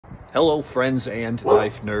Hello friends and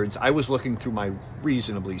knife nerds. I was looking through my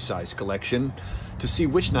reasonably sized collection to see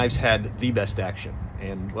which knives had the best action.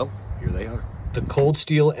 And well, here they are. The cold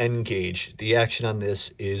steel end gauge. The action on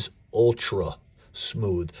this is ultra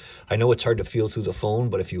smooth. I know it's hard to feel through the phone,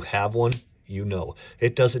 but if you have one, you know.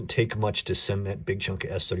 It doesn't take much to send that big chunk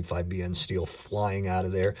of S35BN steel flying out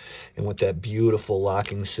of there. And with that beautiful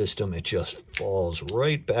locking system, it just falls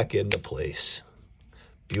right back into place.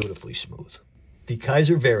 Beautifully smooth. The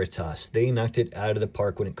Kaiser Veritas, they knocked it out of the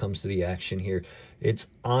park when it comes to the action here. It's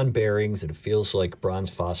on bearings and it feels like bronze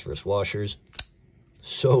phosphorus washers.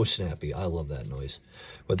 So snappy. I love that noise.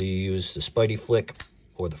 Whether you use the Spidey flick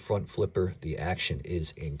or the front flipper, the action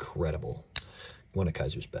is incredible. One of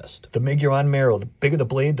Kaiser's best. The Miguron Merrill, the bigger the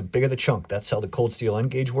blade, the bigger the chunk. That's how the cold steel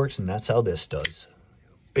end gauge works, and that's how this does.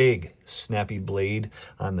 Big, snappy blade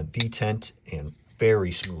on the detent and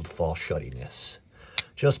very smooth fall shuttiness.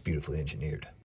 Just beautifully engineered.